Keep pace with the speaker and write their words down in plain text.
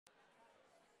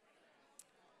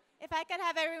If I could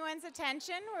have everyone's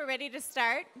attention, we're ready to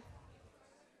start.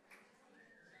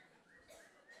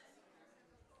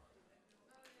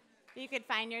 If you could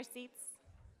find your seats.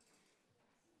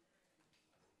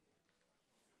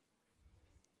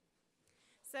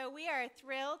 So we are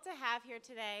thrilled to have here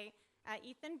today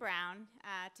Ethan Brown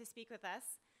to speak with us.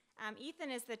 Ethan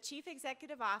is the Chief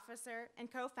Executive Officer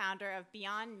and co-founder of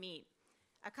Beyond Meat,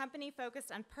 a company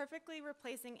focused on perfectly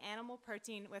replacing animal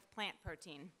protein with plant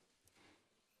protein.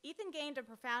 Ethan gained a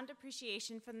profound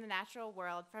appreciation for the natural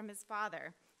world from his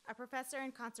father, a professor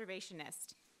and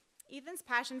conservationist. Ethan's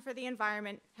passion for the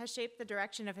environment has shaped the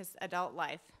direction of his adult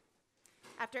life.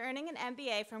 After earning an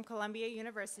MBA from Columbia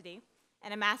University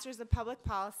and a Master's of Public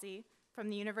Policy from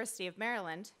the University of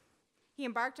Maryland, he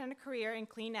embarked on a career in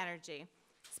clean energy,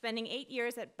 spending 8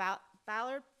 years at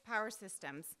Ballard Power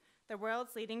Systems, the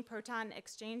world's leading proton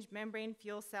exchange membrane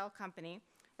fuel cell company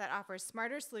that offers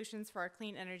smarter solutions for our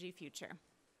clean energy future.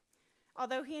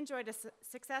 Although he enjoyed a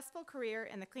successful career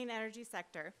in the clean energy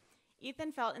sector,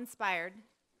 Ethan felt inspired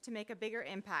to make a bigger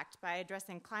impact by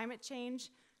addressing climate change,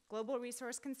 global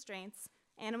resource constraints,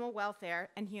 animal welfare,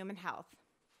 and human health.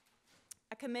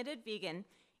 A committed vegan,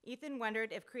 Ethan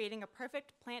wondered if creating a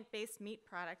perfect plant-based meat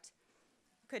product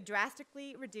could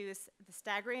drastically reduce the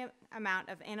staggering amount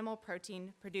of animal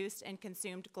protein produced and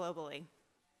consumed globally.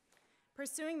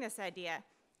 Pursuing this idea,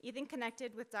 Ethan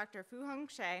connected with Dr. Fu-Hong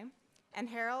Shea and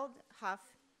Harold Huff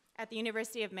at the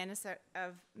University of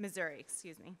Missouri.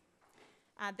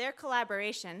 Their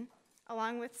collaboration,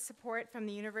 along with support from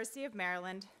the University of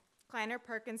Maryland, Kleiner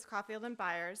Perkins Caulfield and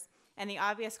Byers, and the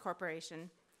Obvious Corporation,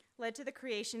 led to the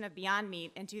creation of Beyond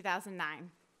Meat in 2009.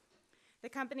 The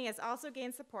company has also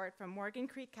gained support from Morgan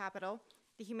Creek Capital,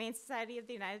 the Humane Society of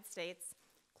the United States,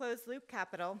 Closed Loop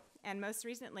Capital, and most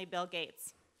recently, Bill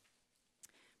Gates.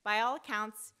 By all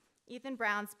accounts, Ethan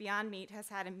Brown's Beyond Meat has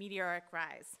had a meteoric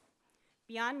rise.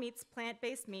 Beyond Meat's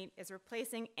plant-based meat is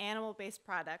replacing animal-based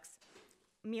products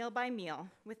meal by meal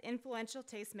with influential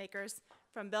tastemakers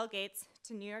from Bill Gates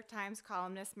to New York Times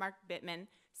columnist Mark Bittman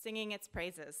singing its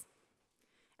praises.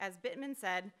 As Bittman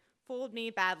said, fooled me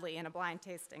badly in a blind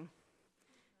tasting.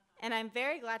 And I'm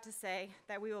very glad to say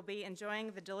that we will be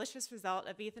enjoying the delicious result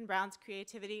of Ethan Brown's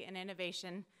creativity and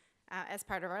innovation as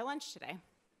part of our lunch today.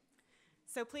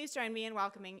 So please join me in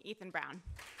welcoming Ethan Brown.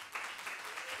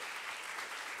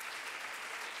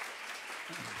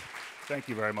 Thank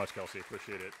you very much, Kelsey.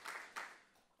 Appreciate it.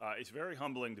 It's very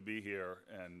humbling to be here,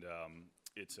 and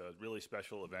it's a really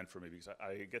special event for me because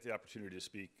I get the opportunity to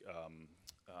speak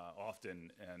often,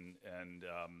 and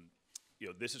you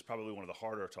know, this is probably one of the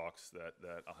harder talks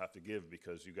that I'll have to give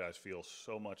because you guys feel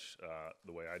so much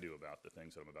the way I do about the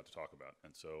things that I'm about to talk about,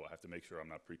 and so I have to make sure I'm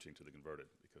not preaching to the converted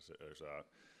because there's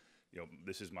you know,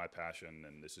 this is my passion,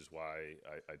 and this is why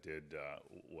I did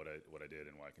what I did,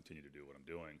 and why I continue to do what I'm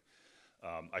doing.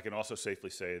 I can also safely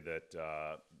say that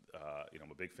you know,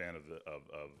 I'm a big fan of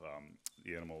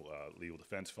the Animal Legal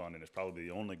Defense Fund, and it's probably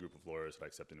the only group of lawyers that I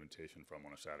accept an invitation from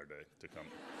on a Saturday to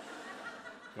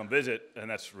come visit, and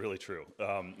that's really true.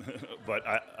 But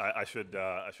I should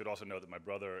also note that my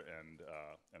brother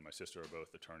and my sister are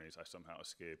both attorneys. I somehow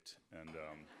escaped, and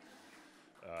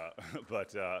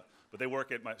but they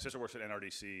work at, my sister works at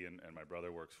NRDC, and my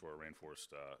brother works for a rainforest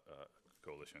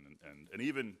coalition, and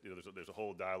even, you know, there's a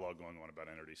whole dialogue going on about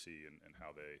NRDC and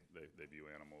how they view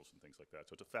animals and things like that.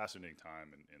 So it's a fascinating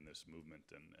time in this movement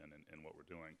and in what we're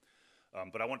doing.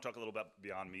 But I want to talk a little about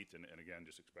Beyond Meat and again,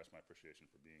 just express my appreciation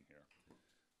for being here.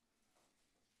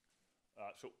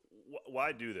 So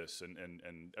why do this? And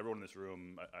everyone in this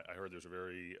room, I heard there's a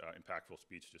very impactful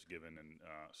speech just given, and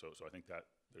so I think that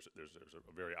there's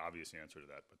a very obvious answer to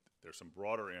that, but there's some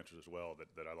broader answers as well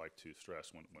that I like to stress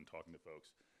when talking to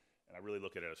folks. And I really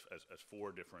look at it as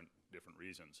four different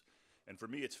reasons. And for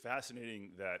me, it's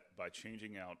fascinating that by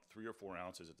changing out 3 or 4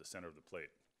 ounces at the center of the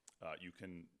plate, you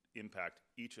can impact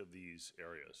each of these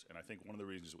areas. And I think one of the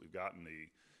reasons that we've gotten the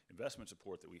investment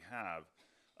support that we have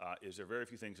is there are very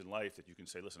few things in life that you can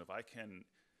say, listen, if I can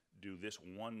do this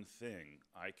one thing,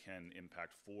 I can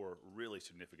impact 4 really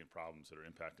significant problems that are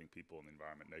impacting people and the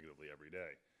environment negatively every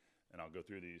day. And I'll go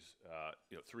through these.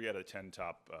 You know, 3 out of 10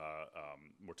 top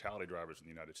mortality drivers in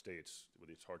the United States,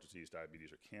 whether it's heart disease,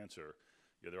 diabetes, or cancer,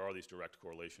 you know, there are these direct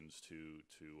correlations to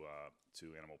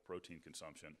animal protein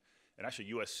consumption. And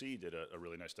actually, USC did a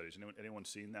really nice study. Has anyone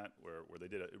seen that? Where they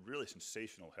did a really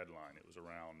sensational headline. It was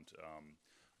around,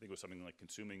 I think it was something like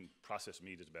consuming processed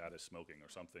meat is bad as smoking or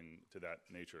something to that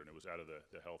nature, and it was out of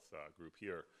the health group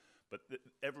here. But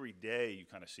every day you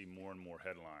kind of see more and more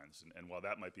headlines, and while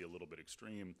that might be a little bit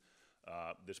extreme,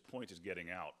 this point is getting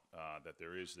out that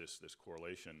there is this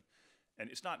correlation. And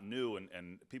it's not new,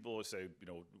 and people always say, you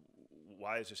know,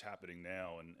 why is this happening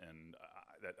now? And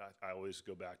I always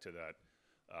go back to that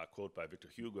quote by Victor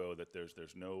Hugo that there's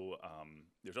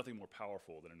nothing more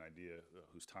powerful than an idea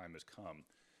whose time has come.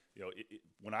 You know,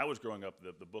 when I was growing up,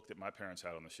 the book that my parents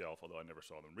had on the shelf, although I never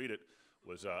saw them read it,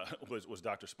 was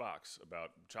Dr. Spock's about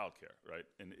childcare, right?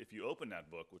 And if you open that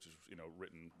book, which is, you know,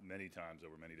 written many times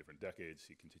over many different decades,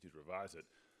 he continued to revise it.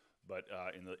 But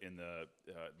in the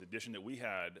edition that we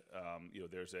had, you know,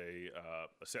 there's a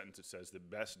sentence that says the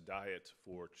best diet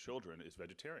for children is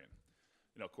vegetarian.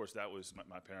 You know, of course, that was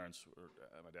my parents were,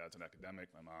 my dad's an academic,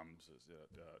 my mom's is,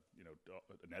 you know,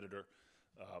 an editor.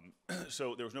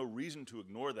 So there was no reason to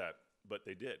ignore that, but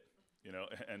they did, you know,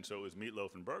 and so it was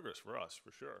meatloaf and burgers for us,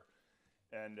 for sure.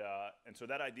 And so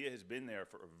that idea has been there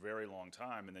for a very long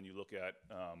time. And then you look at,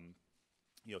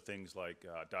 you know, things like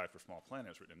Diet for Small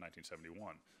Planets, written in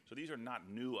 1971. So these are not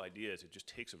new ideas. It just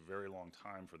takes a very long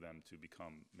time for them to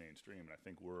become mainstream. And I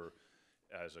think we're,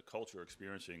 as a culture,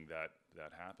 experiencing that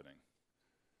happening.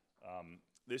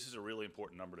 This is a really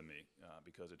important number to me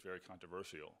because it's very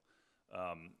controversial.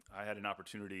 I had an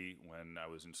opportunity when I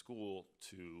was in school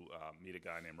to meet a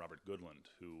guy named Robert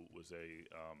Goodland, who was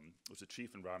the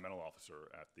chief environmental officer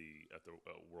at the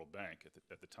World Bank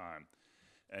at the time.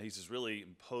 And he's this really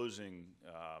imposing,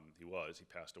 he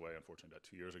passed away, unfortunately, about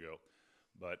 2 years ago,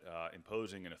 but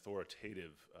imposing and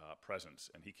authoritative presence.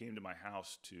 And he came to my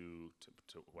house to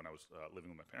when I was living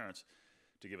with my parents,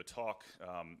 to give a talk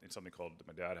in something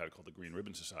my dad had called the Green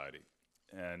Ribbon Society.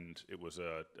 And it was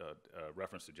a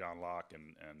reference to John Locke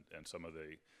and some of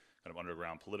the kind of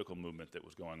underground political movement that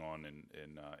was going on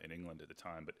in England at the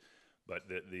time. But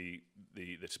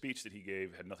the speech that he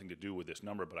gave had nothing to do with this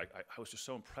number, but I was just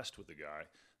so impressed with the guy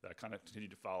that I kind of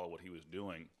continued to follow what he was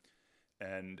doing.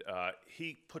 And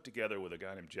he put together with a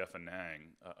guy named Jeff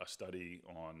Anang a study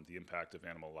on the impact of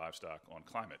animal livestock on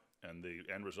climate. And the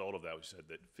end result of that was said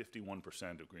that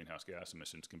 51% of greenhouse gas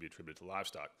emissions can be attributed to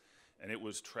livestock. And it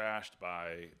was trashed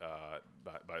by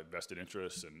vested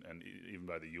interests and even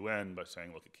by the UN by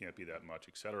saying, look, it can't be that much,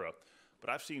 et cetera. But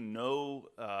I've seen no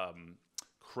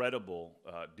credible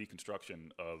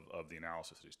deconstruction of the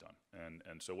analysis that he's done.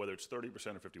 And so whether it's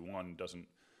 30% or 51 doesn't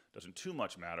too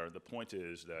much matter. The point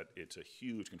is that it's a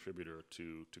huge contributor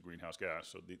to greenhouse gas.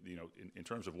 So you know, in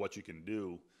terms of what you can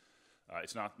do,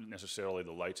 it's not necessarily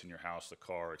the lights in your house, the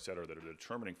car, et cetera, that are the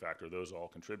determining factor. Those all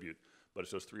contribute, but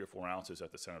it's those 3 or 4 ounces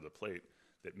at the center of the plate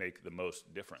that make the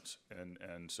most difference.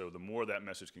 And so the more that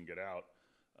message can get out,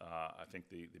 I think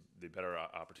the better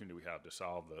opportunity we have to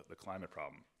solve the climate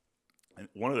problem. And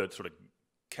one of the sort of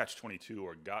catch-22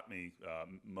 or got me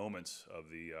moments of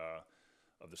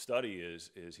the study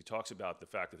is he talks about the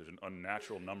fact that there's an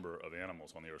unnatural number of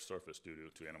animals on the Earth's surface due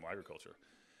to animal agriculture.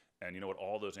 And you know what?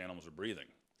 All those animals are breathing.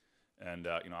 And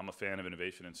you know, I'm a fan of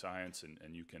innovation in science,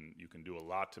 and you can do a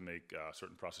lot to make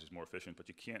certain processes more efficient, but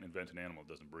you can't invent an animal that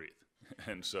doesn't breathe.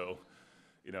 And so,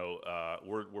 you know,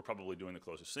 we're probably doing the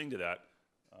closest thing to that,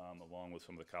 along with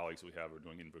some of the colleagues we have who are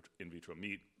doing in vitro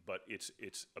meat. But it's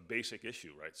a basic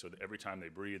issue, right? So that every time they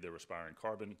breathe, they're respiring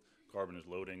carbon. Carbon is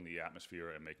loading the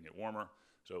atmosphere and making it warmer.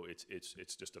 So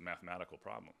it's just a mathematical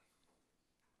problem.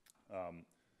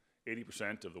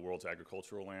 80% of the world's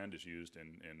agricultural land is used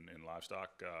in livestock,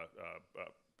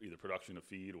 either production of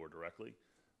feed or directly,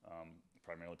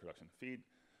 primarily production of feed.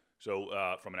 So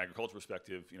from an agricultural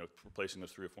perspective, you know, replacing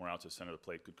those 3 or 4 ounces center of the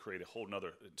plate could create a whole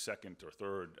nother second or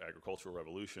third agricultural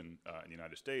revolution in the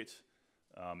United States,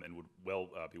 and would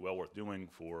be well worth doing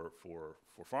for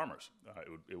farmers.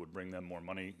 It would bring them more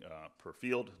money per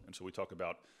field, and so we talk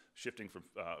about shifting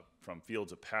from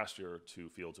fields of pasture to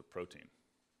fields of protein.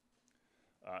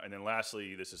 And then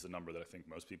lastly, this is the number that I think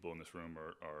most people in this room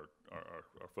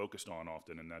are focused on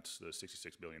often, and that's the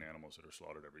 66 billion animals that are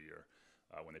slaughtered every year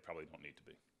when they probably don't need to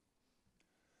be.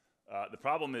 The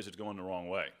problem is it's going the wrong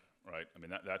way, right? I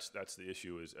mean, that's the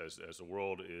issue is as the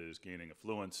world is gaining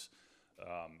affluence,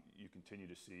 you continue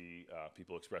to see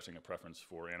people expressing a preference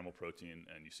for animal protein,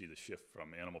 and you see the shift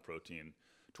from animal protein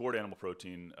toward animal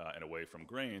protein and away from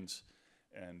grains.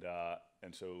 And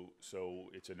so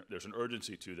there's an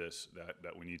urgency to this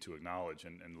that we need to acknowledge.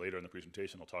 And later in the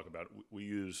presentation, I'll talk about, we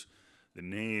use the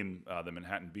name, the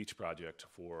Manhattan Beach Project,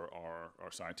 for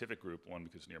our scientific group, one,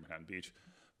 because it's near Manhattan Beach,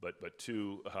 but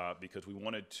two, because we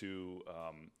wanted to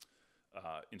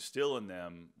instill in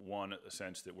them, one, a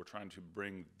sense that we're trying to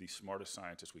bring the smartest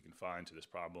scientists we can find to this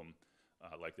problem,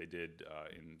 like they did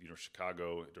in the University of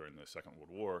Chicago during the Second World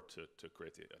War to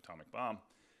create the atomic bomb.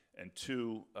 And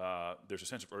two, there's a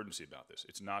sense of urgency about this.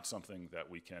 It's not something that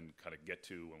we can kind of get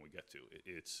to when we get to.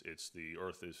 It's the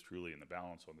Earth is truly in the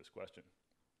balance on this question.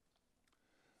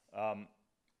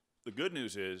 The good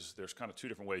news is there's kind of two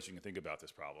different ways you can think about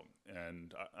this problem.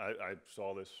 And I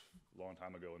saw this a long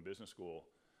time ago in business school,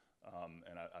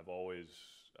 and I've always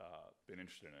been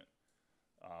interested in it.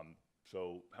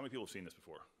 So how many people have seen this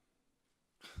before?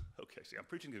 Okay, see, I'm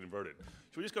preaching to the converted.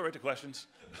 Should we just go right to questions?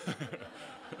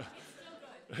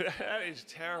 That is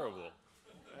terrible.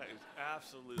 That is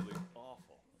absolutely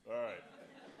awful. All right.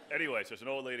 Anyway, so it's an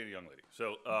old lady and a young lady.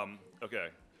 So, okay.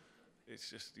 It's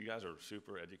just, you guys are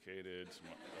super educated.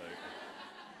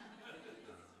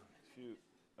 Shoot.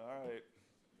 All right.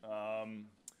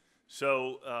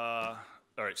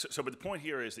 All right. So, but the point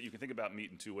here is that you can think about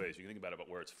meat in two ways. You can think about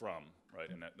where it's from, right?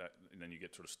 And and then you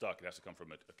get sort of stuck. It has to come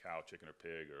from a cow, chicken, or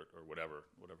pig, or whatever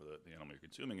the animal you're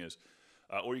consuming is.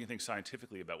 Or you can think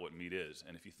scientifically about what meat is.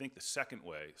 And if you think the second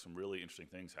way, some really interesting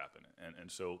things happen. And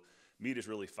so meat is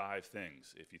really 5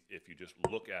 things. If you just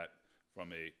look at,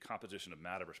 from a composition of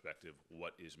matter perspective,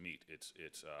 what is meat? It's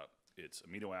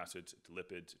amino acids, it's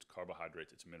lipids, it's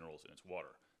carbohydrates, it's minerals, and it's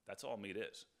water. That's all meat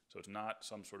is. So it's not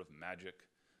some sort of magic.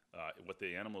 What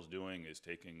the animal's doing is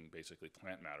taking basically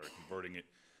plant matter, converting it,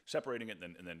 separating it,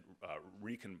 and then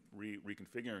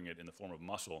reconfiguring it in the form of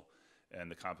muscle,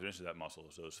 and the composition of that muscle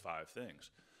is those 5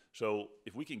 things. So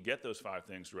if we can get those 5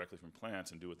 things directly from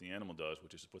plants and do what the animal does,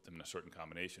 which is to put them in a certain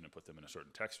combination and put them in a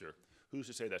certain texture, who's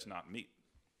to say that's not meat?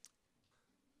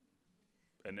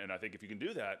 And I think if you can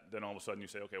do that, then all of a sudden you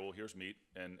say, okay, well, here's meat,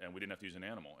 and we didn't have to use an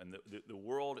animal. And the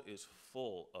world is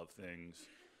full of things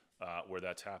where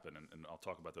that's happened, and I'll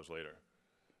talk about those later.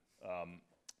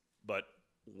 But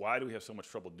why do we have so much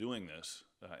trouble doing this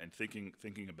and thinking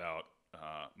about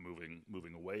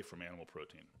moving away from animal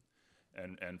protein?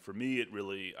 And for me, it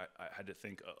really, I had to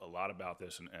think a lot about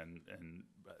this, and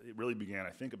it really began,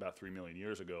 I think, about 3 million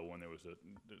years ago when there was the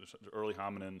early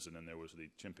hominins, and then there was the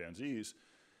chimpanzees.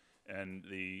 And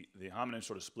the hominins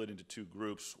sort of split into 2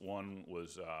 groups. One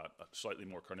was slightly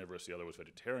more carnivorous, the other was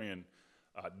vegetarian.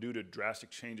 Due to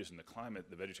drastic changes in the climate,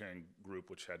 the vegetarian group,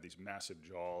 which had these massive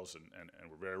jaws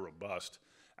and were very robust,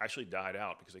 actually died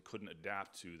out because they couldn't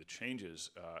adapt to the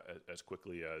changes as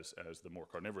quickly as the more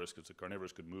carnivorous, because the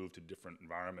carnivores could move to different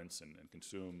environments and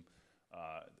consume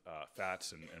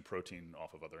fats and protein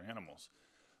off of other animals.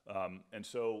 And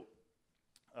so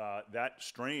that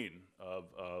strain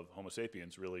of Homo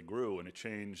sapiens really grew, and it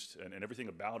changed, and everything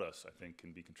about us, I think,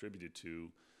 can be contributed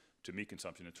to meat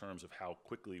consumption in terms of how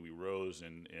quickly we rose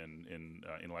in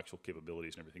intellectual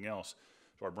capabilities and everything else.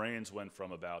 So our brains went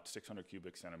from about 600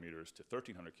 cubic centimeters to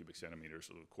 1,300 cubic centimeters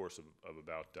over the course of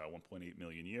about 1.8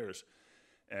 million years.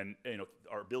 And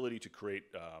our ability to create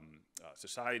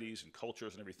societies and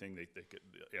cultures and everything,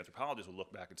 the anthropologists will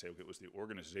look back and say, okay, it was the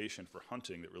organization for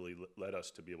hunting that really led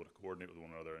us to be able to coordinate with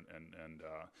one another, and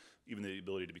even the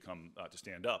ability to become to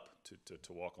stand up,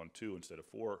 to walk on 2 instead of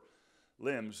 4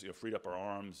 limbs, freed up our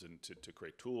arms and to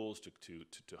create tools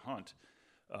to hunt.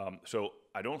 So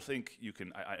I don't think you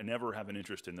can. I never have an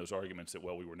interest in those arguments that,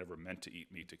 well, we were never meant to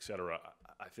eat meat, et cetera.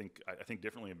 I think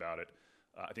differently about it.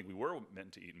 I think we were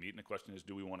meant to eat meat, and the question is,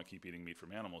 do we want to keep eating meat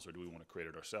from animals, or do we want to create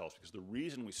it ourselves? Because the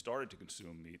reason we started to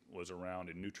consume meat was around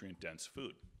a nutrient-dense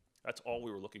food. That's all we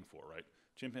were looking for, right?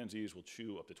 Chimpanzees will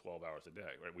chew up to 12 hours a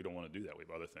day, right? We don't want to do that. We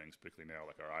have other things, particularly now,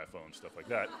 like our iPhones, stuff like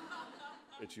that,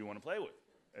 that you want to play with.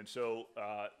 And so,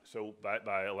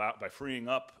 by freeing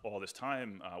up all this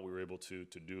time, we were able to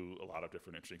do a lot of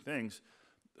different interesting things.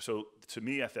 So to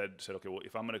me, I said, okay, well,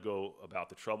 if I'm going to go about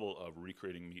the trouble of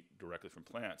recreating meat directly from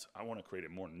plants, I want to create a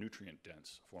more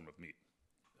nutrient-dense form of meat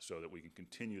so that we can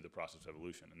continue the process of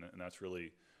evolution. And that's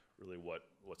really what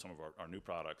some of our new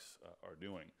products are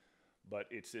doing. But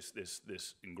it's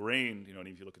this ingrained, and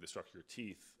if you look at the structure of your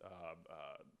teeth,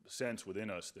 sense within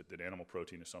us that animal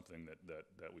protein is something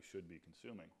that we should be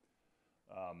consuming.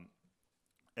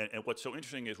 And what's so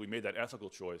interesting is we made that ethical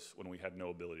choice when we had no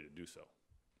ability to do so.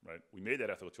 Right? We made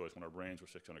that ethical choice when our brains were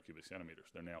 600 cubic centimeters.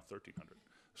 They're now 1,300.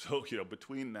 So,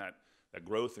 between that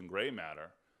growth in gray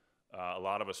matter, a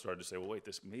lot of us started to say, well, wait,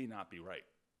 this may not be right.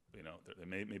 There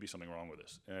may be something wrong with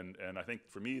this. And I think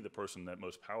for me, the person that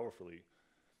most powerfully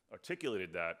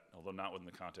articulated that, although not within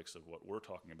the context of what we're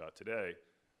talking about today,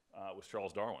 was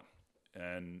Charles Darwin.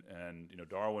 And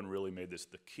Darwin really made this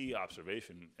the key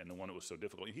observation, and the one that was so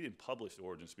difficult. He didn't publish The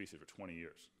Origin of Species for 20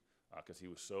 years. Because he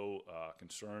was so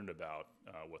concerned about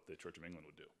what the Church of England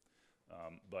would do.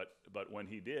 But when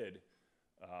he did,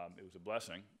 it was a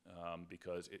blessing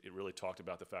because it really talked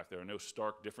about the fact there are no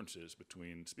stark differences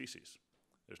between species.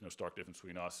 There's no stark difference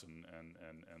between us and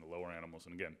the lower animals.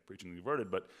 And again, preaching the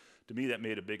converted, but to me that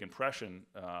made a big impression,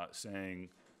 saying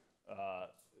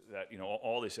that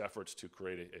all these efforts to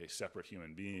create a separate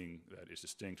human being that is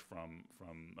distinct from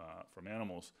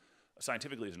animals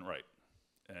scientifically isn't right.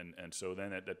 And so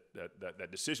then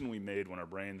that decision we made when our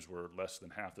brains were less than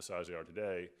half the size they are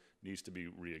today needs to be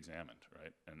re-examined,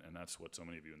 right? And that's what so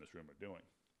many of you in this room are doing.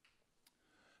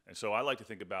 And so I like to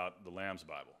think about the Lamb's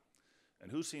Bible.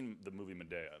 And who's seen the movie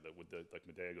Medea, like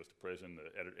Medea goes to prison,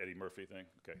 the Eddie Murphy thing?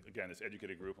 Okay, again, this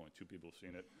educated group, only 2 people have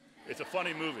seen it. It's a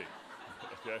funny movie,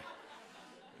 okay?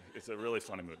 It's a really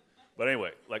funny movie. But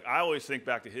anyway, like I always think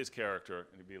back to his character,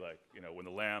 and he'd be like, you know, when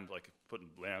the lamb, like putting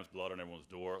lamb's blood on everyone's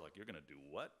door, like you're gonna do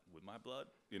what with my blood?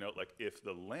 You know, like if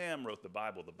the lamb wrote the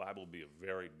Bible would be a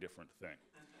very different thing,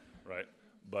 right?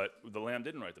 But the lamb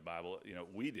didn't write the Bible, you know,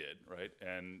 we did, right?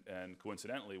 And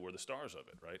coincidentally, we're the stars of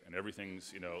it, right? And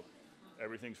everything's, you know,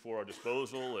 everything's for our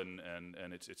disposal, and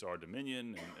it's our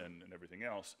dominion and everything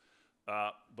else.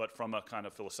 But from a kind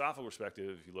of philosophical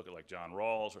perspective, if you look at like John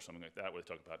Rawls or something like that, where they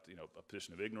talk about, you know, a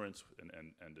position of ignorance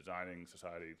and designing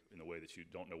society in a way that you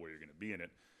don't know where you're going to be in it,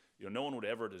 you know, no one would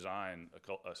ever design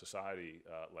a society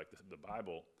like the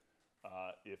Bible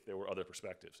if there were other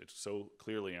perspectives. It's so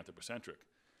clearly anthropocentric,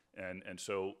 and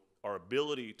so our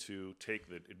ability to take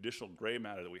the additional gray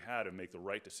matter that we had and make the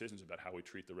right decisions about how we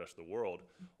treat the rest of the world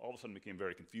all of a sudden became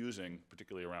very confusing,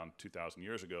 particularly around 2,000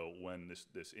 years ago, when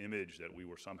this image that we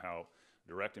were somehow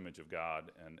direct image of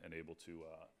God and able to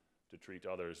treat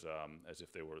others as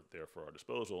if they were there for our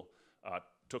disposal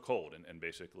took hold and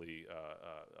basically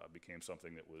became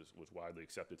something that was widely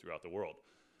accepted throughout the world.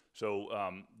 So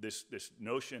this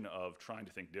notion of trying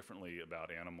to think differently about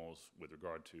animals with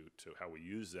regard to how we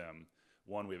use them.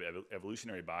 One, we have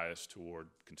evolutionary bias toward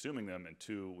consuming them, and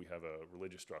 2, we have a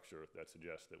religious structure that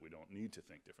suggests that we don't need to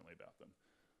think differently about them.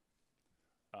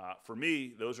 For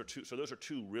me, those are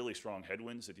two really strong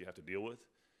headwinds that you have to deal with,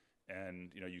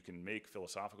 and you know you can make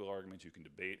philosophical arguments, you can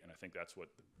debate, and I think that's what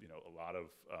you know a lot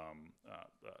of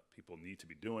people need to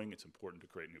be doing. It's important to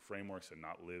create new frameworks and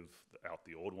not live out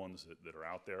the old ones that are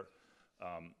out there.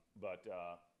 But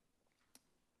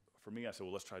for me, I said,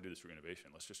 well, let's try to do this through innovation.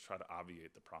 Let's just try to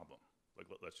obviate the problem. Like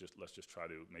let's just try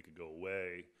to make it go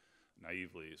away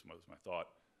naively is my thought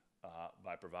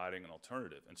by providing an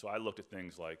alternative. And so I looked at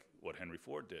things like what Henry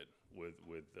Ford did with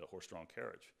the horse-drawn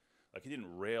carriage. Like he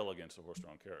didn't rail against the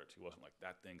horse-drawn carriage. He wasn't like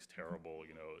that thing's terrible.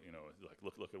 You know, like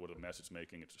look at what a mess it's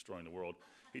making. It's destroying the world.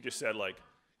 He just said like,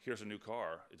 here's a new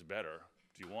car. It's better.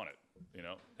 Do you want it? You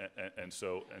know, and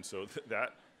so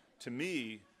that to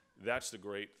me. That's the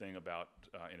great thing about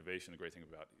innovation, the great thing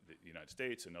about the United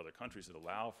States and other countries that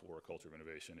allow for a culture of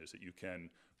innovation is that you can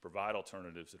provide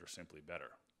alternatives that are simply better.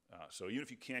 So even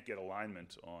if you can't get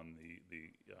alignment on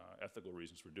the ethical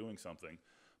reasons for doing something,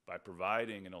 by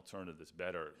providing an alternative that's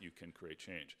better, you can create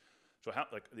change. So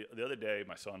like the other day,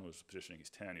 my son was petitioning,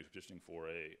 he's 10, he was petitioning for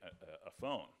a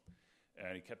phone.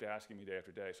 And he kept asking me day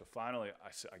after day. So finally,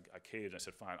 I caved and I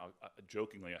said, fine,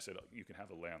 jokingly, I said, you can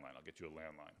have a landline, I'll get you a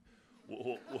landline.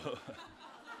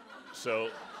 So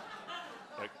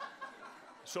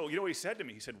you know what he said to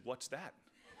me? He said, "What's that?"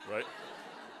 Right?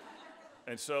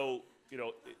 And so you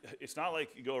know, it's not like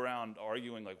you go around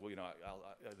arguing like, well, you know,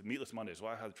 the Meatless Mondays.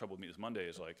 Why I have trouble with Meatless Monday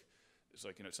is like, it's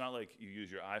like, you know, it's not like you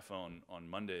use your iPhone on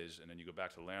Mondays and then you go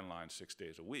back to the landline 6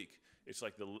 days a week. It's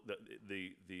like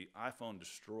the iPhone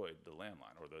destroyed the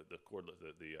landline, or the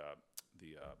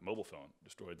mobile phone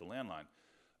destroyed the landline.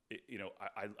 You know,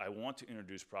 I want to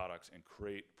introduce products and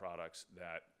create products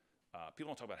that people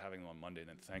don't talk about having them on Monday and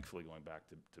then thankfully going back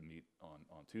to meat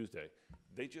on Tuesday.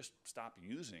 They just stop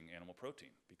using animal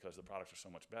protein because the products are so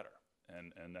much better.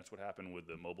 And that's what happened with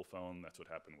the mobile phone. That's what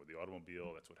happened with the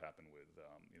automobile. That's what happened with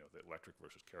you know, the electric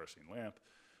versus kerosene lamp.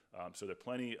 So there are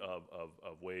plenty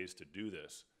of ways to do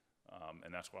this.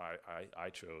 And that's why I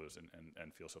chose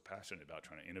and feel so passionate about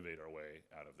trying to innovate our way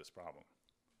out of this problem.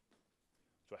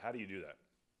 So how do you do that?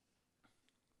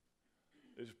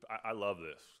 I love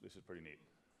this. This is pretty neat.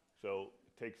 So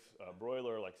it takes a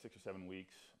broiler like 6 or 7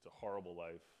 weeks. It's a horrible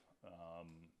life.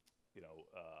 You know,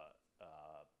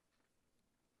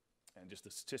 and just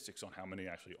the statistics on how many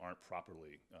actually aren't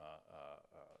properly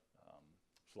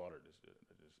slaughtered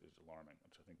is alarming,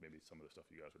 which I think maybe some of the stuff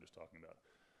you guys were just talking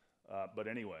about. But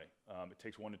anyway, it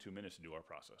takes 1 to 2 minutes to do our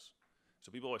process.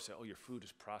 So people always say, "Oh, your food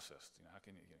is processed. You know, how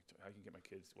can you get my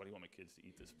kids? Why do you want my kids to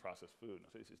eat this processed food?"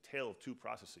 So it's a tale of two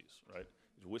processes, right?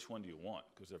 It's which one do you want?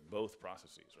 Because they're both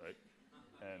processes, right?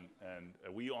 And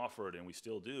we offered, and we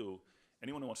still do.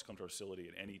 Anyone who wants to come to our facility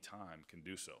at any time can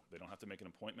do so. They don't have to make an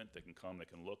appointment. They can come. They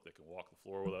can look. They can walk the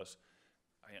floor with us.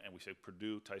 And we say,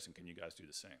 Purdue, Tyson, can you guys do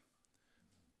the same?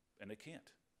 And they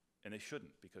can't, and they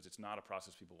shouldn't, because it's not a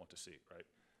process people want to see, right?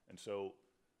 And so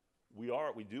we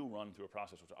do run through a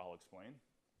process, which I'll explain,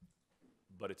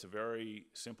 but it's a very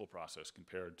simple process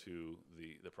compared to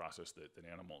the process that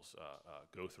animals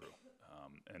go through.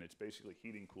 And it's basically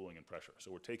heating, cooling, and pressure.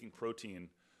 So we're taking protein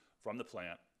from the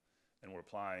plant, and we're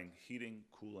applying heating,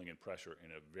 cooling, and pressure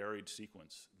in a varied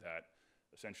sequence that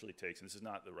essentially takes, and this is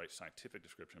not the right scientific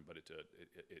description, but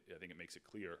I think it makes it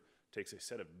clear, takes a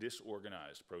set of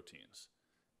disorganized proteins,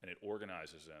 and it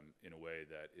organizes them in a way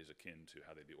that is akin to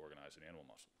how they'd be organized in animal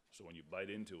muscle. So when you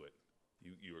bite into it,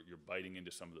 you're biting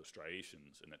into some of those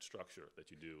striations and that structure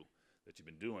that you've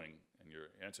been doing, and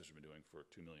your ancestors have been doing for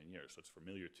 2 million years, so it's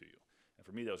familiar to you. And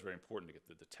for me, that was very important to get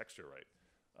the texture right.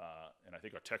 And I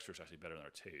think our texture is actually better than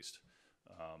our taste.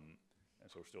 And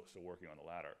so we're still working on the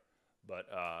latter. But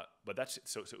that's,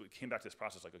 so it came back to this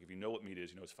process, like if you know what meat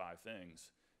is, you know it's 5 things,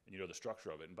 and you know the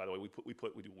structure of it. And by the way, we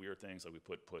do weird things, like we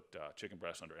put chicken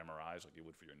breasts under MRIs like you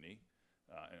would for your knee.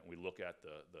 And we look at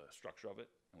the structure of it,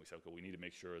 and we say, okay, we need to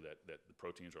make sure that the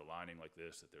proteins are aligning like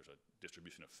this, that there's a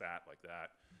distribution of fat like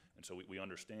that. And so we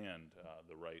understand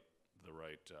the right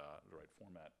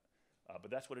format. But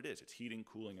that's what it is. It's heating,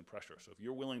 cooling, and pressure. So if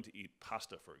you're willing to eat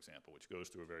pasta, for example, which goes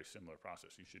through a very similar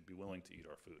process, you should be willing to eat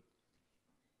our food.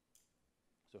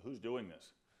 So who's doing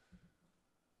this?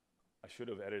 I should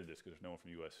have edited this because there's no one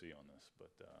from USC on this,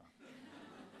 but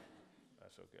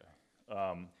that's okay.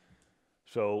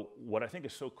 So what I think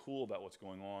is so cool about what's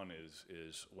going on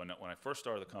is when I first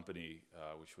started the company,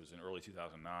 which was in early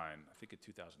 2009, I think in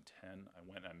 2010, I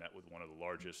went and I met with one of the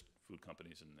largest food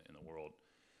companies in the world.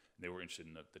 They were interested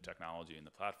in the technology and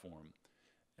the platform,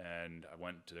 and I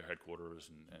went to their headquarters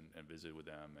and visited with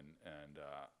them, and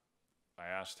I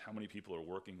asked how many people are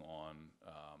working on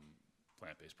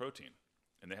plant-based protein,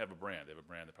 and they have a brand. They have a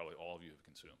brand that probably all of you have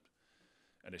consumed,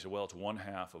 and they said, well, it's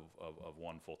 1/2 of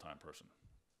one full-time person,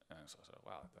 and so I said,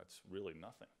 wow, that's really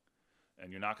nothing. And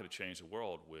you're not going to change the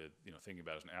world with thinking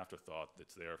about it as an afterthought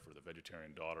that's there for the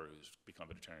vegetarian daughter who's become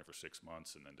vegetarian for 6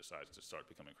 months and then decides to start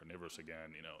becoming carnivorous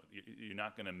again. You're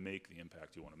not going to make the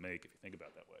impact you want to make if you think about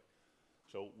it that way.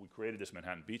 So we created this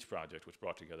Manhattan Beach project, which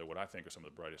brought together what I think are some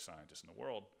of the brightest scientists in the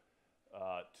world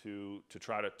to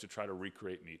try to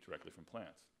recreate meat directly from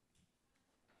plants.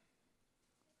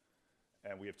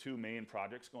 And we have 2 main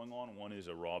projects going on. One is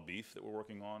a raw beef that we're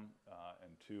working on,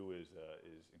 and 2 is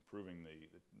improving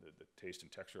the taste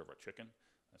and texture of our chicken.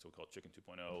 That's what we call Chicken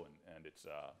 2.0, and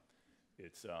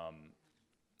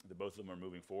both of them are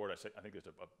moving forward. I think there's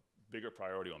a bigger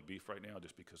priority on beef right now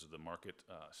just because of the market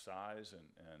size,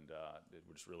 and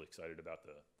we're just really excited about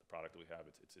the product that we have.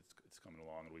 It's coming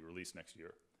along, and we release next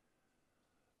year.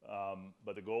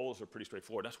 But the goals are pretty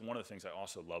straightforward. That's one of the things I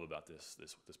also love about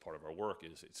this part of our work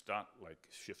is it's not like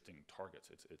shifting targets.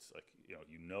 It's like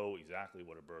you know exactly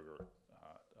what a burger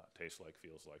tastes like,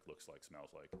 feels like, looks like,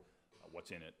 smells like,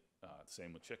 what's in it.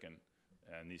 Same with chicken.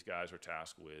 And these guys are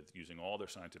tasked with using all their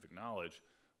scientific knowledge,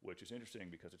 which is interesting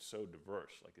because it's so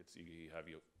diverse. Like you have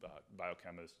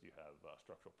biochemists, you have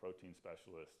structural protein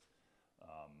specialists,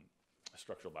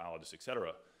 structural biologists, et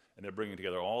cetera. And they're bringing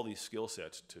together all these skill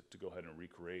sets to go ahead and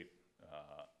recreate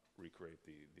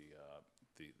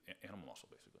the animal muscle,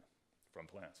 basically, from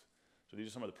plants. So these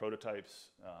are some of the prototypes.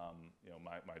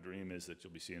 My dream is that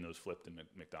you'll be seeing those flipped in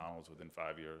McDonald's within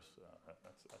 5 years.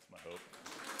 That's my hope.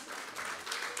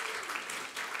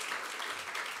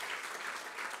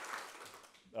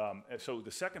 And so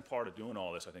the second part of doing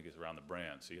all this, I think, is around the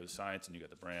brand. So you have the science and you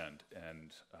got the brand,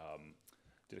 and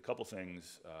did a couple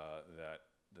things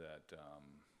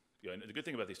and the good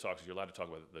thing about these talks is you're allowed to talk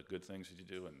about the good things that you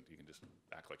do, and you can just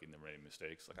act like you never made any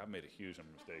mistakes. Like I've made a huge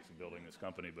number of mistakes in building this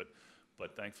company, but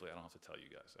thankfully I don't have to tell you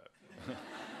guys that.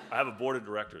 I have a board of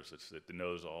directors that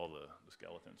knows all the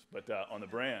skeletons. But on the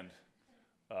brand,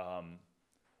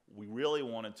 we really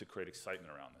wanted to create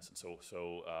excitement around this, and so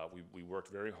we worked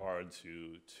very hard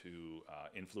to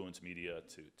influence media,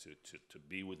 to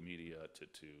be with media,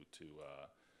 to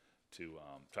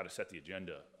try to set the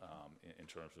agenda in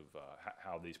terms of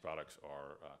how these products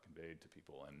are conveyed to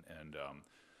people. And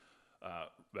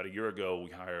about a year ago,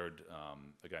 we hired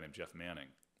a guy named Jeff Manning,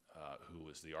 who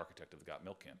was the architect of the Got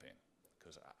Milk campaign,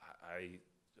 because I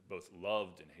both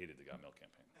loved and hated the Got Milk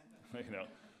campaign.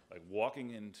 Like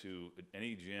walking into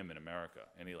any gym in America,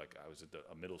 I was at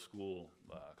a middle school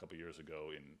a couple years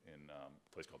ago in a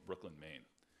place called Brooklyn, Maine.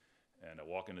 And I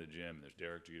walk into the gym, and there's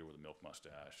Derek Jeter with a milk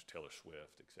mustache, Taylor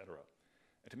Swift, et cetera.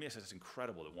 And to me, I said, it's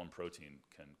incredible that one protein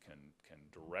can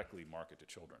directly market to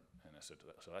children. And I said,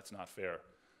 so that's not fair.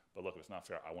 But look, if it's not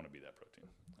fair, I want to be that protein.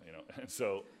 And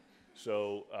so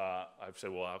I've said,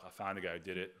 well, I'll find a guy who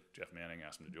did it. Jeff Manning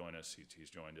asked him to join us.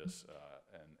 He's joined us,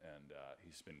 and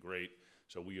he's been great.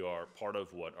 So we are part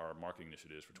of what our marketing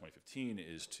initiative is for 2015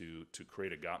 is to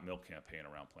create a Got Milk campaign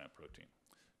around plant protein.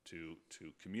 To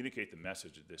communicate the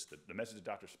message of this, the message that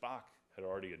Dr. Spock had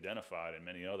already identified, and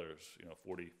many others,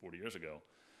 40 years ago,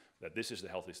 that this is the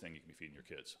healthiest thing you can be feeding your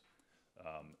kids.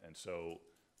 And so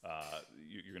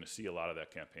you're going to see a lot of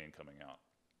that campaign coming out.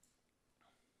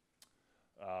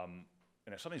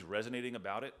 And if something's resonating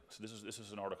about it, so this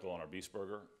is an article on our Beast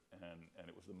Burger, and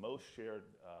it was the most shared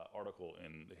article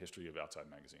in the history of Outside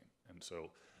Magazine. And so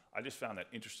I just found that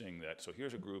interesting so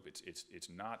here's a group, it's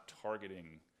not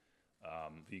targeting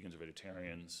vegans or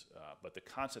vegetarians, but the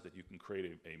concept that you can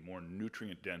create a more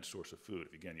nutrient-dense source of food.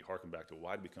 Again, you harken back to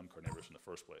why to become carnivorous in the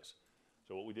first place.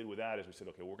 So what we did with that is we said,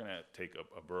 okay, we're going to take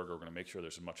a burger, we're going to make sure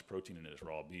there's as much protein in it as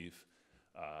raw beef,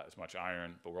 as much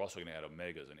iron, but we're also going to add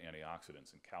omegas and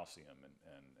antioxidants and calcium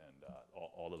and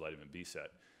all the vitamin B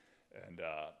set, and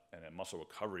a muscle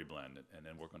recovery blend. And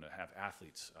then we're going to have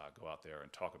athletes go out there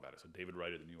and talk about it. So David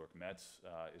Wright of the New York Mets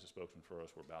is a spokesman for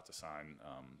us. We're about to sign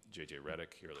J.J.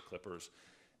 Redick here at the Clippers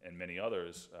and many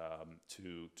others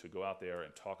to go out there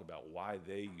and talk about why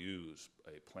they use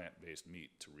a plant-based meat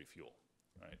to refuel,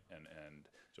 right? And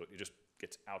so it just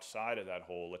gets outside of that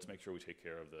whole, let's make sure we take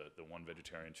care of the one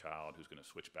vegetarian child who's going to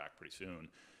switch back pretty soon.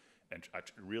 And I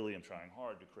really am trying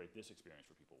hard to create this experience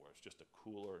for people where it's just a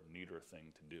cooler, neater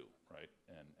thing to do, right?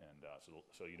 And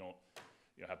so you don't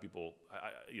have people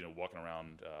walking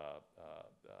around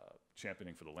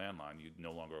championing for the landline. You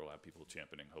no longer will have people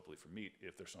championing, hopefully, for meat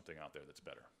if there's something out there that's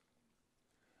better.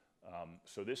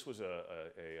 So this was a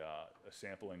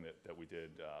sampling that we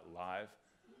did live.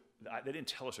 They didn't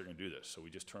tell us they were going to do this, so we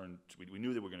just we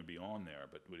knew they were going to be on there,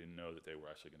 but we didn't know that they were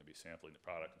actually going to be sampling the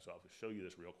product. And so I'll just show you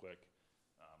this real quick,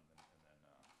 and then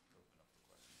open up for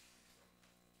questions.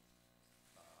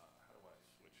 How do I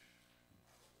switch?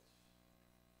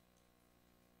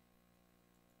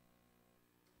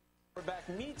 We're back.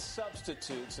 Meat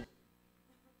substitutes.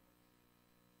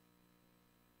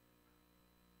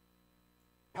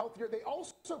 Healthier. They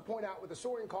also point out with the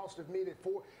soaring cost of meat at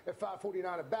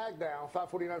 $5.49 a bag now,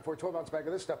 $5.49 for a 12-ounce bag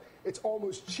of this stuff, it's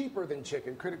almost cheaper than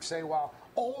chicken. Critics say while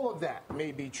all of that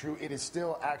may be true, it is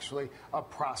still actually a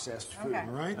processed food. Okay.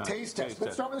 Right? Taste test.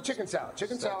 Let's start with the chicken salad.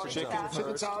 Chicken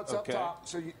salad's up top.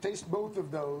 So you taste both of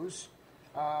those.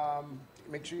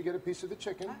 Make sure you get a piece of the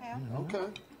chicken. Okay.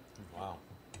 Wow.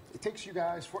 It takes you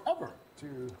guys forever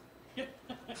to...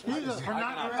 Jesus, for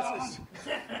not racist.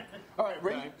 All right,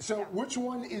 ready? So which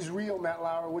one is real, Matt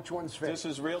Lauer? Which one's fake? This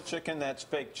is real chicken. That's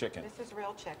fake chicken. This is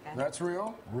real chicken. That's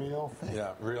real? Real fake.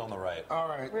 Yeah, real on the right. All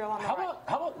right. Real on the how right.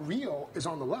 about real is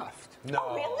on the left? No.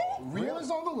 Oh, really? Real is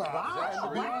on the left. Wow, And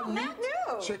the Beyond Matt Meat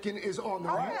knew. chicken is on the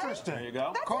right. Interesting. There you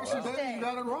go. That's Carson interesting. Daly, you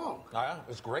got it wrong. Yeah,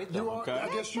 it's great though. I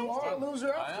guess you are a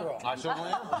loser after all. I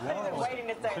certainly am. I've been waiting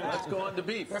to say that. Let's go on to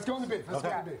beef. Let's go on to beef. Let's go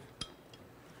on to beef.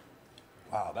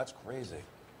 Wow, that's crazy.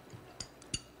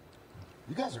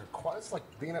 You guys are quiet. It's like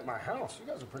being at my house. You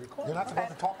guys are pretty quiet. You're not supposed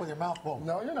to talk with your mouth full.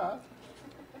 No, you're not.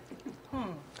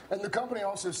 And the company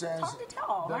also says Hard to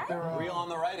tell, that right? they're Real on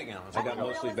the right again. I got real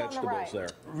mostly is on the vegetables right. there.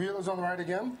 real is on the right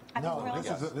again. I think No, real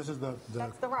this is the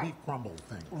That's the right. beef crumble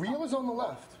thing. Real is on the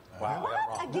left. Wow.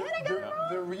 What? Again, I got it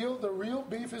wrong? The real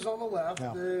beef is on the left.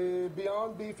 Yeah. The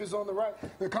Beyond Beef is on the right.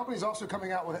 The company's also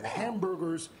coming out with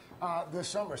hamburgers this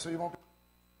summer, so you won't.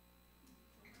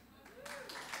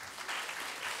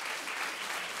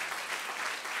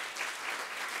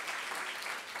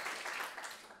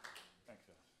 Thanks,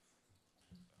 Jeff.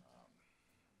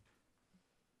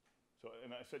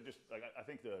 And I said I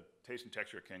think the taste and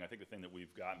texture are king. I think the thing that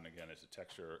we've gotten, again, is the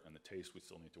texture and the taste we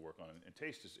still need to work on. And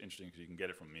taste is interesting because you can get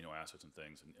it from amino acids and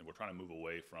things. And we're trying to move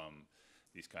away from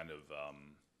these kind of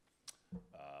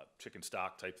chicken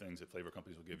stock type things that flavor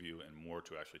companies will give you and more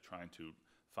to actually trying to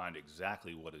find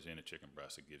exactly what is in a chicken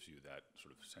breast that gives you that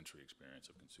sort of sensory experience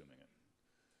of consuming it.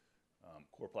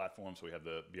 Core platforms, so we have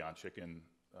the Beyond Chicken,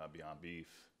 Beyond Beef.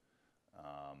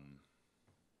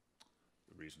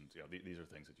 The reasons, these are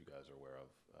things that you guys are aware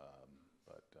of.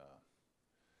 But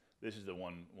this is the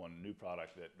one new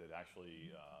product that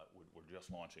actually we're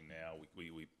just launching now.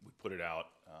 We put it out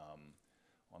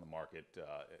on the market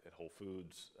at Whole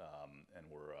Foods, and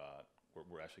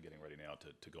we're actually getting ready now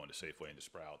to go into Safeway, into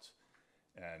Sprouts.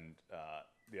 And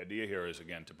the idea here is,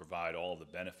 again, to provide all the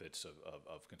benefits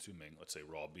of consuming, let's say,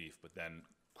 raw beef, but then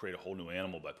create a whole new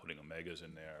animal by putting omegas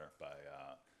in there, by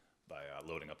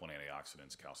loading up on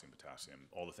antioxidants, calcium, potassium,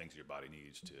 all the things your body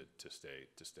needs to stay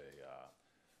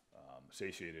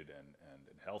satiated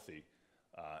and healthy.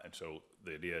 And so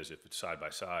the idea is, if it's side by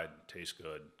side, tastes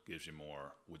good, gives you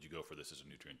more, would you go for this as a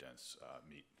nutrient-dense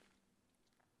meat?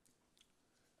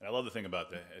 And I love the thing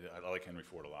about I like Henry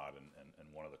Ford a lot, and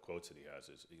one of the quotes that he has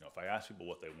is, if I asked people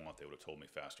what they want, they would have told me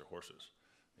faster horses,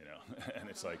 And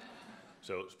it's like,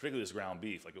 so particularly this ground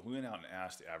beef, like if we went out and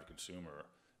asked the average consumer,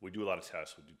 We do a lot of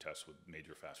tests. We do tests with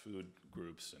major fast food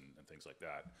groups and things like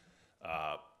that.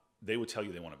 They would tell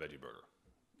you they want a veggie burger,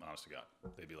 honest to God.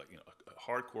 They'd be like, a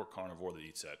hardcore carnivore that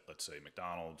eats at, let's say,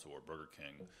 McDonald's or Burger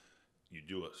King. You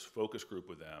do a focus group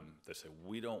with them that say,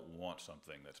 we don't want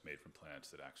something that's made from plants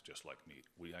that acts just like meat.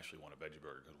 We actually want a veggie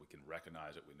burger because we can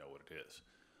recognize it, we know what it is.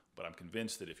 But I'm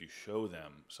convinced that if you show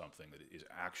them something that is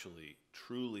actually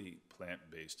truly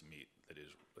plant-based meat,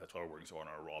 that's why we're working so hard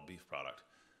on our raw beef product,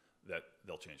 that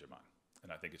they'll change their mind.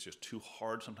 And I think it's just too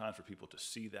hard sometimes for people to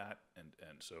see that, and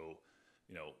so,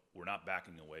 we're not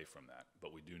backing away from that,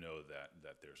 but we do know that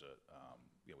there's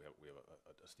we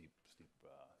have a steep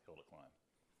hill to climb.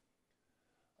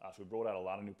 So we rolled out a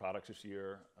lot of new products this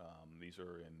year. These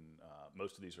are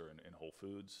most of these are in Whole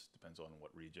Foods, depends on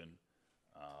what region.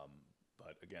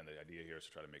 But again, the idea here is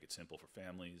to try to make it simple for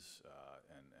families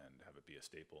and have it be a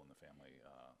staple in the family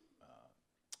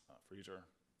freezer.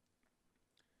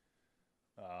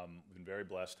 We've been very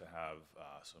blessed to have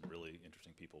some really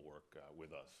interesting people work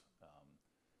with us.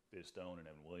 Biz Stone and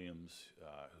Evan Williams,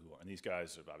 and these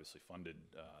guys have obviously funded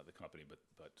the company, but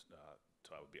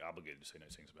so I would be obligated to say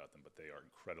nice things about them. But they are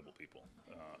incredible people.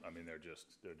 I mean, they're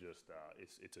just.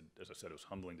 It's as I said, it was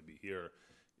humbling to be here.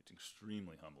 It's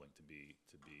extremely humbling to be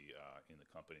in the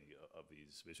company of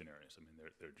these visionaries. I mean,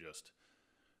 they're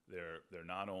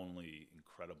not only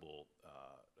incredible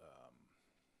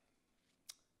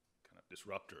kind of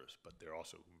disruptors, but they're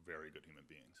also very good human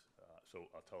beings.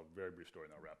 So I'll tell a very brief story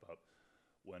and I'll wrap up.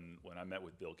 When I met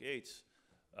with Bill Gates,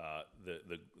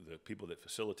 the people that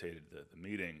facilitated the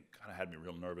meeting kind of had me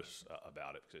real nervous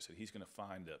about it, because they said he's going to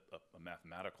find a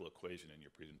mathematical equation in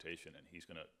your presentation and he's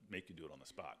going to make you do it on the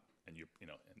spot, and you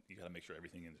got to make sure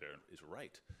everything in there is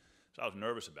right. So I was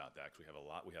nervous about that because we had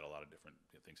a lot of different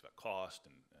things about cost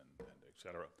and et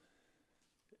cetera.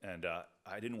 And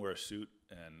I didn't wear a suit,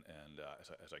 and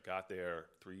as I got there,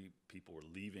 3 people were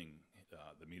leaving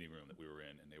the meeting room that we were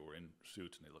in, and they were in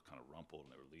suits, and they looked kind of rumpled,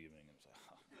 and they were leaving, and it was like,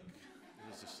 oh,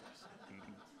 this is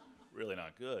really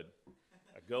not good.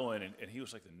 I go in, and he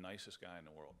was like the nicest guy in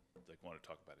the world. Like, wanted to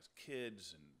talk about his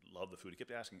kids and loved the food. He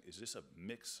kept asking, is this a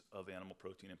mix of animal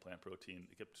protein and plant protein?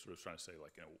 He kept sort of trying to say,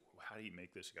 like, how do you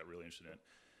make this? He got really interested in it.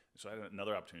 So I had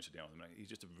another opportunity to sit down with him.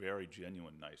 He's just a very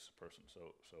genuine, nice person.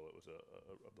 So it was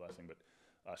a blessing. But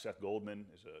Seth Goldman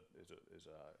is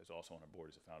also on our board.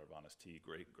 He's a founder of Honest Tea.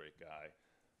 Great guy.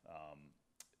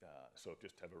 So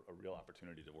just have a real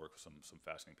opportunity to work with some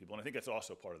fascinating people. And I think that's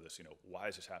also part of this. Why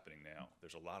is this happening now?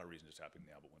 There's a lot of reasons it's happening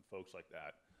now. But when folks like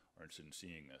that are interested in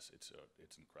seeing this, it's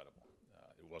incredible.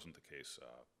 It wasn't the case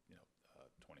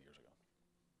 20 years ago.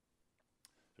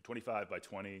 So 25 by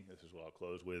 20. This is what I'll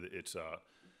close with. It's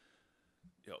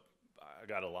I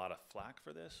got a lot of flack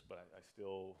for this, but I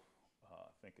still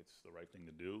think it's the right thing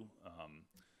to do.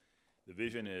 The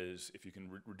vision is if you can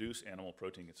reduce animal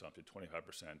protein consumption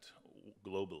 25%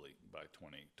 globally by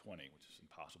 2020, which is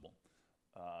impossible,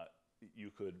 you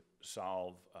could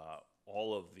solve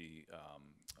all of the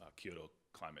Kyoto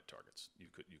climate targets. You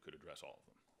could address all of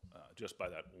them just by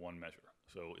that one measure.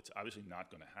 So it's obviously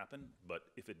not going to happen, but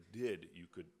if it did, you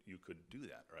could do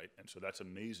that, right? And so that's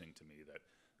amazing to me that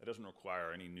doesn't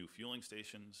require any new fueling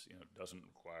stations. It doesn't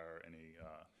require any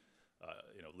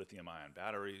lithium-ion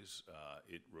batteries.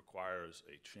 It requires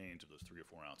a change of those 3 or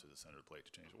 4 ounces of the center of the plate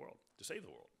to change the world, to save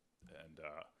the world. And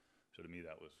so to me,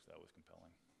 that was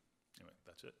compelling. Anyway,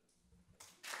 that's it.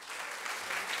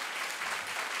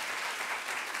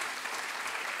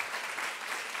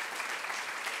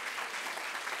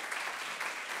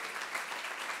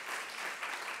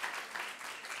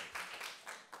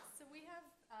 So we have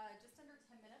just under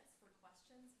 10 minutes for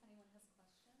questions, if anyone has questions.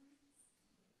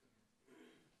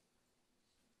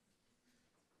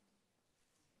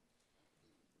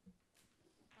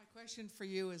 My question for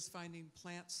you is finding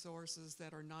plant sources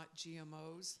that are not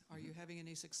GMOs. Are you having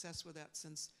any success with that?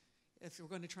 Since if we're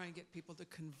going to try and get people to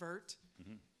convert,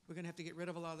 we're going to have to get rid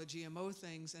of a lot of the GMO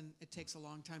things, and it takes a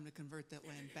long time to convert that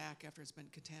land back after it's been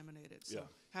contaminated. So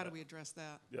how do we address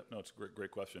that? Yeah, no, it's a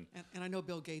great question. And I know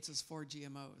Bill Gates is for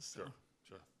GMOs. So.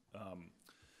 Sure.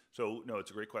 So no,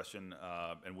 it's a great question,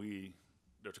 and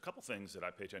there's a couple things that I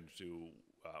pay attention to,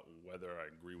 whether I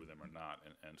agree with them or not,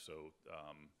 and so,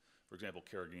 for example,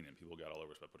 carrageenan. People got all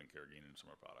over us by putting carrageenan in some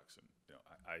of our products, and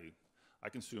I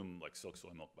consume like silk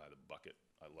soy milk by the bucket.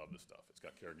 I love this stuff. It's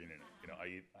got carrageenan in it.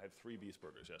 I had 3 beef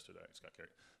burgers yesterday. It's got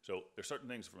carrageenan. So there's certain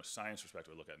things from a science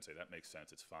perspective I look at and say that makes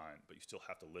sense. It's fine, but you still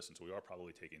have to listen. So we are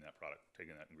probably taking that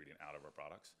ingredient out of our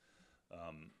products.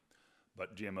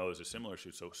 But GMO is a similar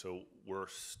issue. So soy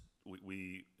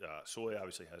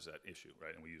obviously has that issue,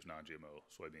 right? And we use non-GMO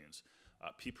soybeans.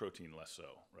 Pea protein less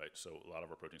so, right? So a lot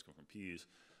of our proteins come from peas.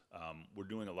 We're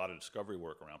doing a lot of discovery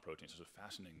work around proteins. There's a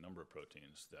fascinating number of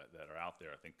proteins that are out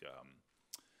there. I think,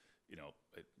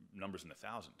 numbers in the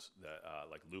thousands, that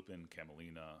like lupin,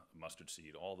 camelina, mustard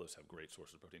seed, all those have great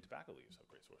sources of protein. Tobacco leaves have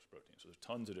great sources of protein. So there's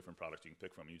tons of different products you can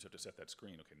pick from. You just have to set that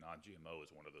screen. Okay, non-GMO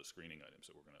is one of those screening items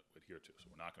that we're going to adhere to.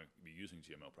 So we're not going to be using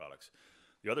GMO products.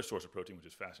 The other source of protein, which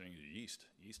is fascinating, is yeast.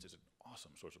 Yeast is an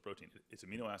awesome source of protein. Its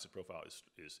amino acid profile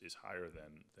is higher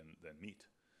than meat,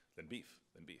 than beef.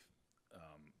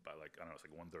 By like, I don't know, it's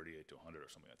like 138 to 100 or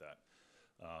something like that.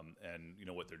 And you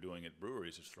know what they're doing at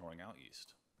breweries is throwing out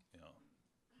yeast.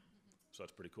 So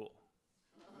that's pretty cool.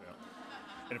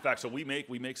 And in fact, so we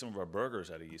make some of our burgers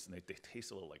out of yeast, and they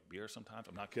taste a little like beer sometimes.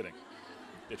 I'm not kidding.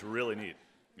 It's really neat.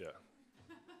 Yeah.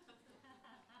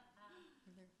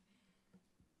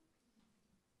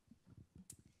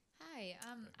 Hi.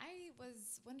 I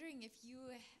was wondering if you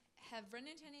have run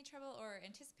into any trouble or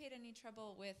anticipate any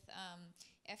trouble with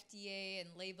FDA and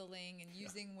labeling and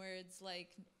using words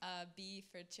like beef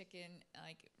or chicken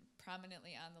like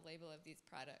prominently on the label of these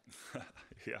products.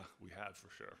 Yeah, we have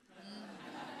for sure.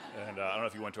 And I don't know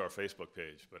if you went to our Facebook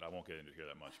page, but I won't get into here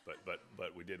that much. But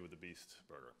we did with the Beast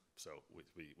burger. So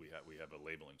we have a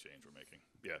labeling change we're making.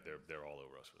 Yeah, they're all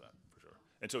over us for that for sure.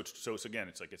 And so it's again,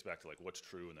 it's like gets back to like what's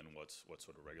true and then what's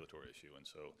sort of regulatory issue. And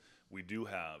so we do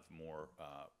have more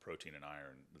protein and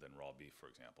iron than raw beef, for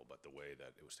example. But the way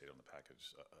that it was stated on the package,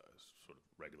 sort of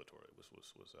regulatory, was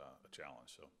a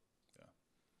challenge. So.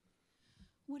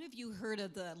 What have you heard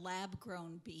of the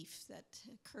lab-grown beef that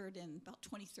occurred in about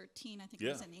 2013? I think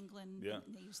it was in England. Yeah.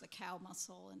 And they used the cow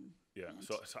muscle and.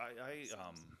 So I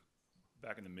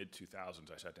back in the mid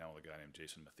 2000s, I sat down with a guy named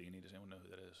Jason Matheny. Does anyone know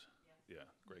who that is? Yeah,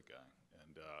 great guy.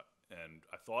 And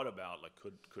I thought about like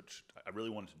I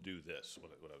really wanted to do this,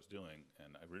 what I was doing,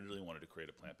 and I really wanted to create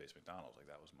a plant-based McDonald's. Like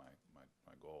that was my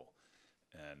goal,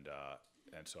 and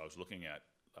so I was looking at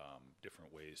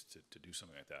different ways to do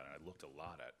something like that, and I looked a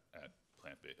lot at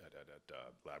plant-based, at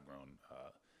lab-grown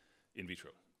in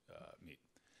vitro meat,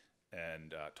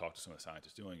 and talked to some of the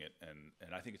scientists doing it,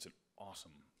 and I think it's an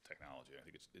awesome technology. I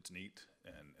think it's neat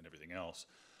and everything else.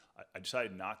 I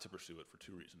decided not to pursue it for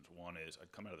two reasons. One is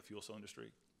I'd come out of the fuel cell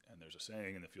industry, and there's a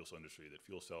saying in the fuel cell industry that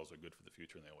fuel cells are good for the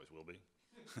future, and they always will be.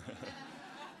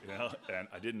 And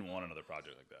I didn't want another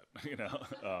project like that.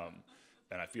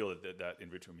 And I feel that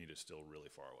in vitro meat is still really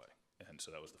far away. And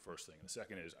so that was the first thing. And the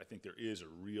second is I think there is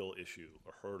a real issue,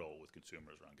 a hurdle with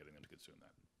consumers around getting them to consume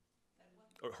that.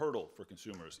 A hurdle for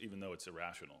consumers, even though it's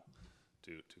irrational,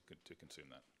 to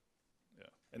consume that. Yeah.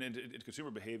 And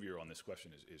consumer behavior on this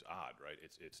question is odd, right?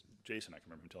 It's Jason, I can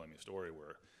remember him telling me a story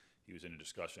where he was in a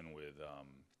discussion with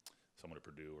someone at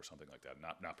Purdue or something like that.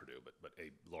 Not Purdue, but a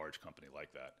large company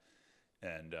like that.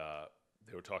 And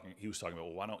they were talking. He was talking about,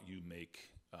 well, why don't you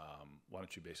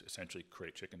basically essentially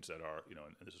create chickens that are,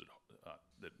 and this is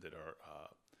that are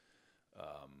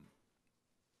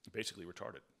basically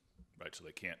retarded, right? So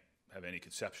they can't have any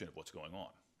conception of what's going on,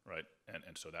 right?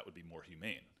 And so that would be more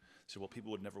humane. So well,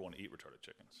 people would never want to eat retarded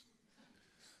chickens.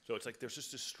 So it's like there's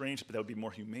just this strange, but that would be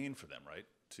more humane for them, right?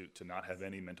 To not have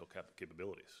any mental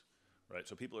capabilities, right?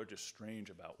 So people are just strange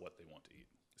about what they want to eat.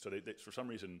 So they for some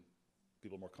reason,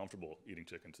 people are more comfortable eating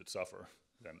chickens that suffer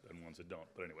than ones that don't.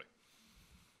 But anyway.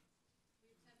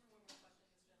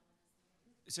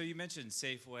 So you mentioned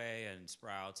Safeway and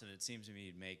Sprouts, and it seems to me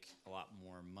you'd make a lot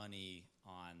more money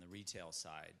on the retail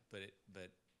side. But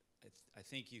I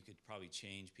think you could probably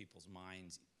change people's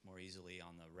minds more easily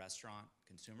on the restaurant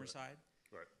consumer side.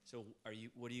 Right. So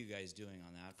what are you guys doing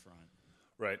on that front?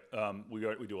 Right.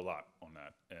 We do a lot on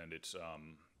that, and it's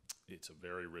a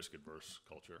very risk-adverse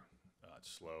culture. It's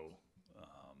slow.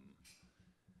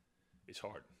 It's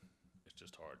hard. It's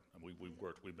just hard. And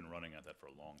we've been running at that for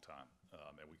a long time,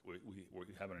 and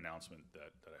we have an announcement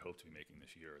that I hope to be making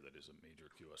this year that is a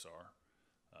major QSR,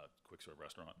 quick serve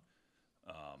restaurant,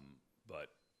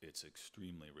 but it's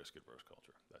extremely risk-adverse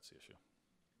culture. That's the issue.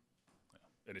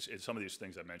 And it's some of these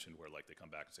things I mentioned where like they come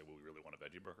back and say, well, we really want a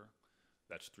veggie burger.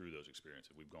 That's through those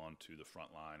experiences. We've gone to the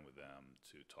front line with them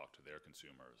to talk to their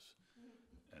consumers,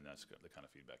 and that's the kind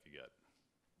of feedback you get.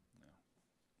 Yeah.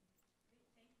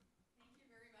 Thank you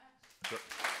very much. Sure.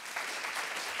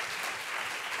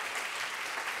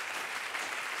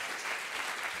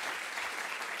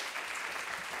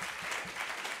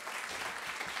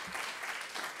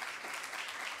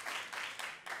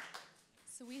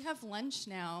 So we have lunch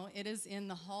now. It is in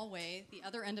the hallway, the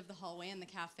other end of the hallway in the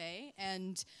cafe.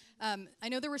 And I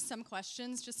know there were some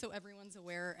questions, just so everyone's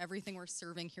aware, everything we're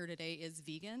serving here today is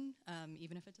vegan.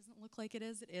 Even if it doesn't look like it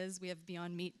is, it is. We have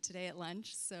Beyond Meat today at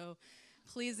lunch. So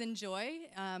please enjoy.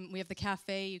 We have the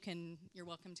cafe. You're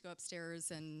welcome to go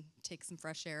upstairs and take some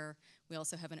fresh air. We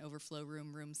also have an overflow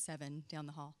room, room 7, down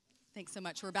the hall. Thanks so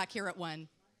much. We're back here at 1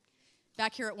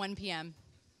 p.m.